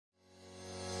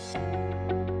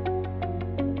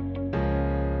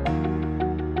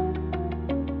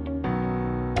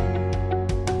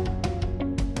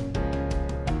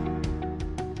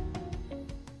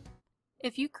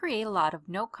If you create a lot of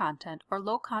no content or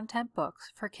low content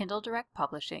books for Kindle Direct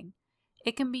Publishing,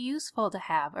 it can be useful to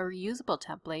have a reusable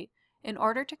template in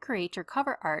order to create your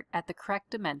cover art at the correct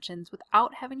dimensions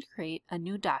without having to create a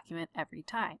new document every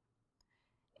time.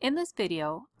 In this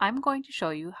video, I'm going to show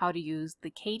you how to use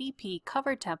the KDP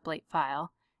cover template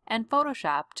file and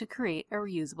Photoshop to create a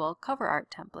reusable cover art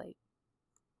template.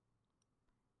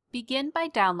 Begin by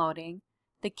downloading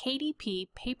the KDP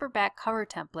paperback cover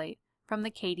template from the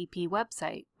KDP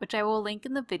website, which I will link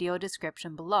in the video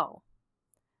description below.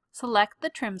 Select the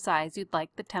trim size you'd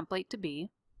like the template to be,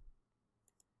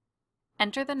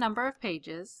 enter the number of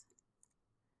pages,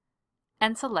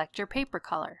 and select your paper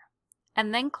color,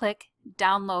 and then click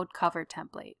Download Cover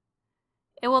Template.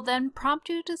 It will then prompt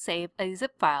you to save a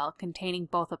zip file containing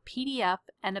both a PDF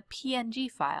and a PNG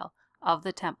file of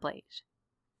the template.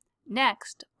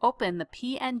 Next, open the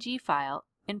PNG file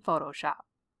in Photoshop.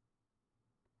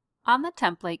 On the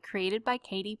template created by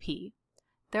KDP,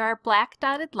 there are black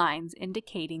dotted lines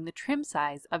indicating the trim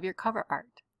size of your cover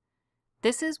art.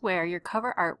 This is where your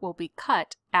cover art will be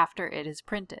cut after it is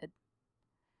printed.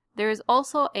 There is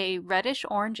also a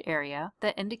reddish-orange area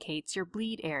that indicates your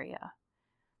bleed area.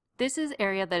 This is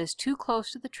area that is too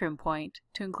close to the trim point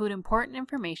to include important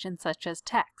information such as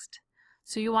text,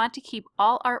 so you want to keep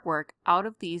all artwork out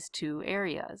of these two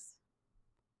areas.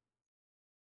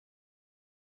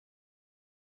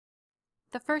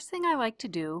 The first thing I like to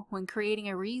do when creating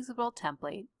a reusable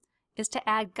template is to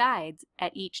add guides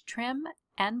at each trim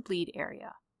and bleed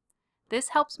area. This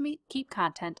helps me keep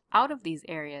content out of these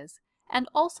areas and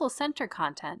also center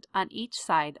content on each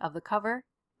side of the cover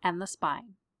and the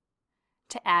spine.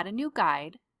 To add a new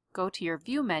guide, go to your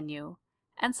View menu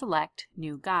and select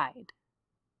New Guide.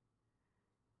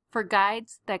 For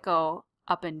guides that go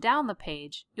up and down the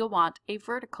page, you'll want a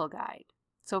vertical guide.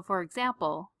 So for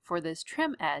example, for this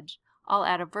trim edge, I'll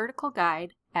add a vertical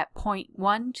guide at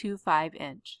 0.125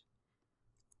 inch.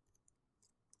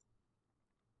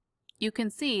 You can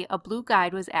see a blue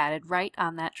guide was added right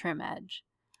on that trim edge.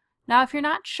 Now if you're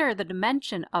not sure the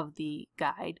dimension of the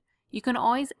guide, you can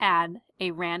always add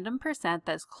a random percent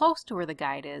that's close to where the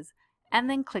guide is and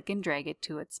then click and drag it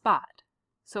to its spot.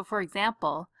 So for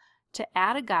example, to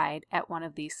add a guide at one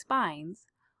of these spines,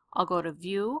 I'll go to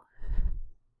View,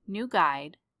 New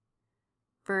Guide,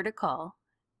 Vertical,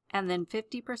 and then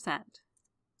 50%.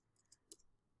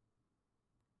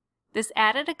 This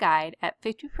added a guide at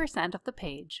 50% of the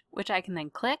page, which I can then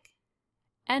click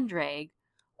and drag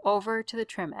over to the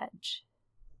trim edge.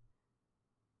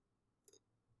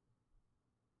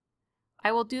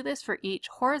 I will do this for each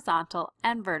horizontal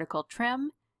and vertical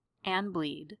trim and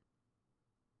bleed.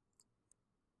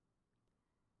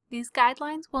 These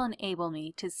guidelines will enable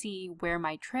me to see where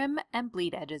my trim and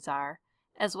bleed edges are,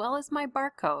 as well as my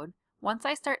barcode once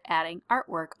I start adding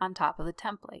artwork on top of the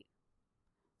template.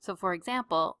 So for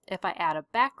example, if I add a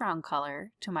background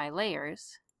color to my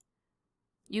layers,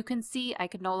 you can see I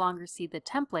can no longer see the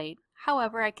template,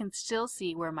 however I can still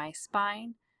see where my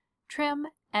spine, trim,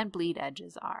 and bleed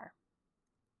edges are.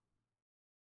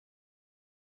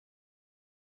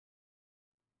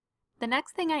 The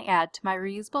next thing I add to my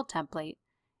reusable template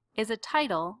is a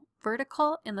title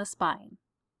vertical in the spine.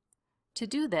 To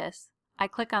do this, I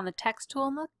click on the text tool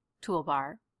in the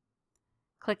toolbar,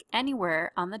 click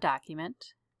anywhere on the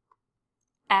document,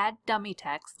 add dummy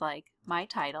text like my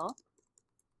title,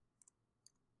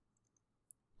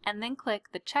 and then click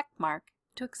the check mark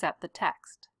to accept the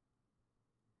text.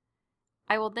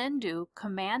 I will then do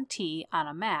Command-T on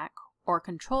a Mac or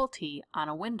Control-T on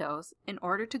a Windows in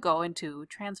order to go into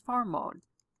transform mode.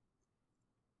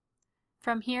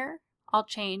 From here, I'll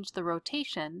change the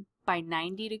rotation by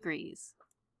 90 degrees.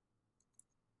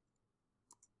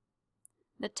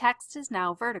 The text is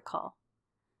now vertical.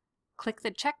 Click the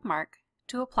check mark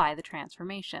to apply the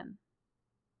transformation.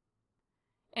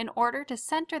 In order to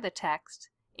center the text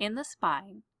in the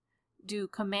spine, do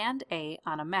Command-A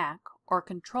on a Mac or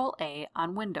Control-A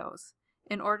on Windows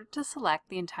in order to select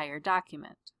the entire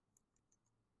document.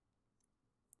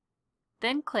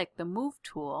 Then click the Move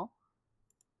tool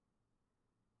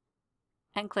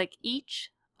and click each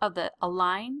of the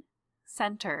Align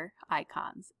Center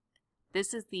icons.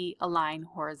 This is the Align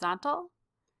Horizontal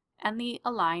and the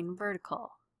Align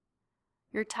Vertical.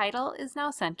 Your title is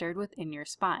now centered within your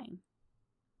spine.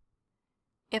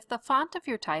 If the font of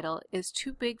your title is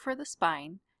too big for the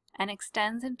spine and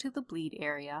extends into the bleed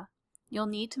area, you'll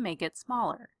need to make it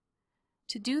smaller.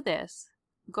 To do this,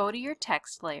 go to your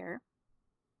text layer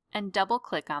and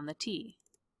double-click on the T.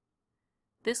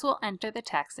 This will enter the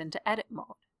text into edit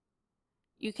mode.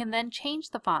 You can then change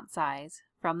the font size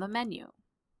from the menu.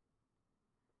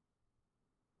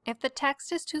 If the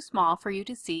text is too small for you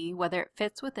to see whether it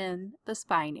fits within the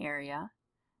spine area,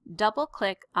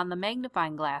 double-click on the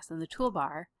magnifying glass in the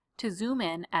toolbar to zoom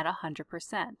in at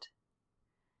 100%.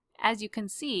 As you can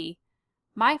see,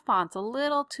 my font's a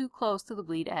little too close to the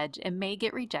bleed edge and may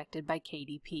get rejected by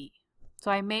KDP, so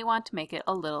I may want to make it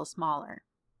a little smaller.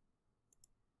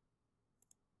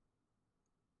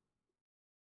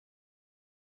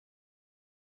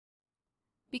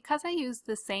 Because I use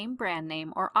the same brand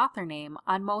name or author name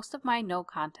on most of my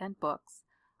no-content books,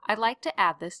 I'd like to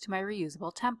add this to my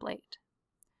reusable template.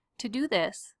 To do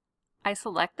this, I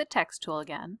select the text tool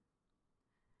again,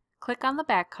 click on the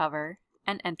back cover,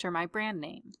 and enter my brand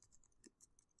name.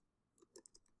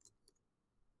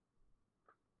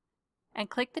 And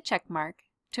click the check mark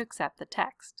to accept the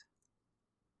text.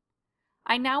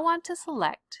 I now want to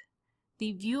select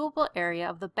the viewable area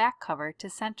of the back cover to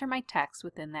center my text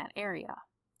within that area.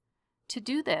 To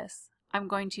do this, I'm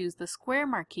going to use the square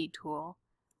marquee tool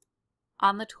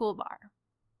on the toolbar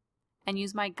and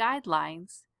use my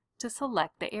guidelines to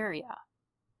select the area.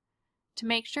 To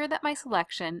make sure that my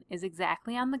selection is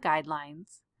exactly on the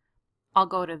guidelines, I'll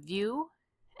go to View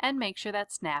and make sure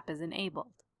that Snap is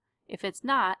enabled. If it's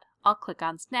not, I'll click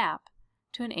on Snap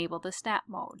to enable the snap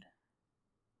mode.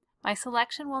 My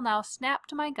selection will now snap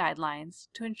to my guidelines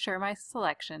to ensure my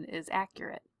selection is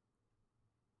accurate.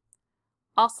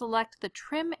 I'll select the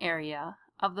trim area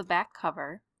of the back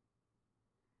cover,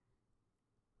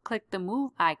 click the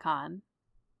Move icon,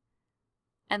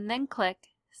 and then click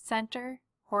Center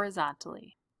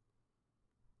horizontally.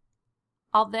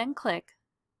 I'll then click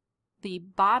the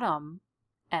bottom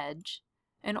edge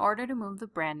in order to move the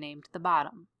brand name to the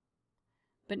bottom.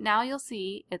 But now you'll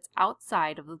see it's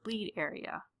outside of the bleed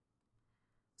area.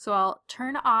 So I'll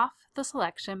turn off the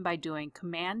selection by doing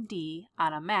Command D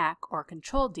on a Mac or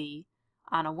Control D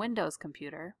on a Windows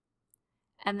computer,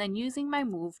 and then using my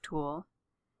Move tool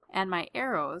and my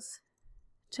arrows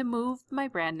to move my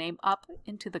brand name up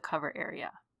into the cover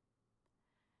area.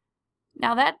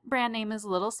 Now that brand name is a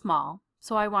little small,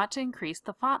 so I want to increase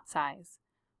the font size,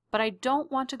 but I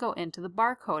don't want to go into the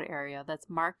barcode area that's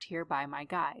marked here by my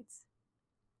guides.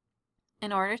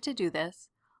 In order to do this,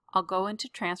 I'll go into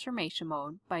transformation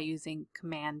mode by using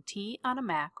Command T on a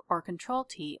Mac or Control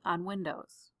T on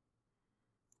Windows.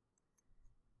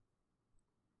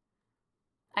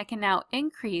 I can now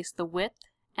increase the width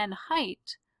and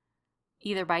height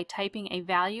either by typing a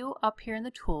value up here in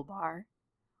the toolbar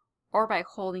or by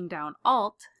holding down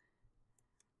Alt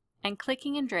and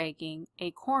clicking and dragging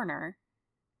a corner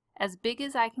as big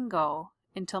as I can go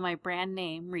until my brand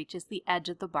name reaches the edge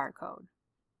of the barcode,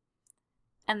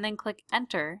 and then click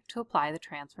Enter to apply the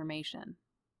transformation.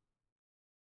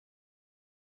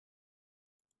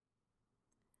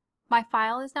 My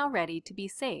file is now ready to be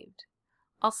saved.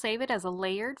 I'll save it as a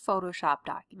layered Photoshop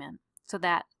document so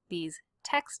that these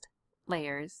text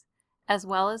layers, as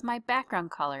well as my background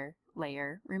color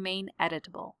layer, remain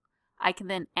editable. I can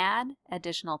then add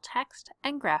additional text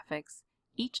and graphics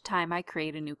each time I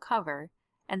create a new cover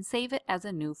and save it as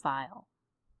a new file.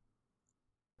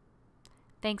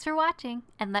 Thanks for watching,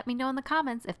 and let me know in the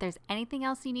comments if there's anything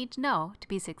else you need to know to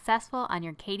be successful on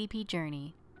your KDP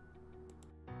journey.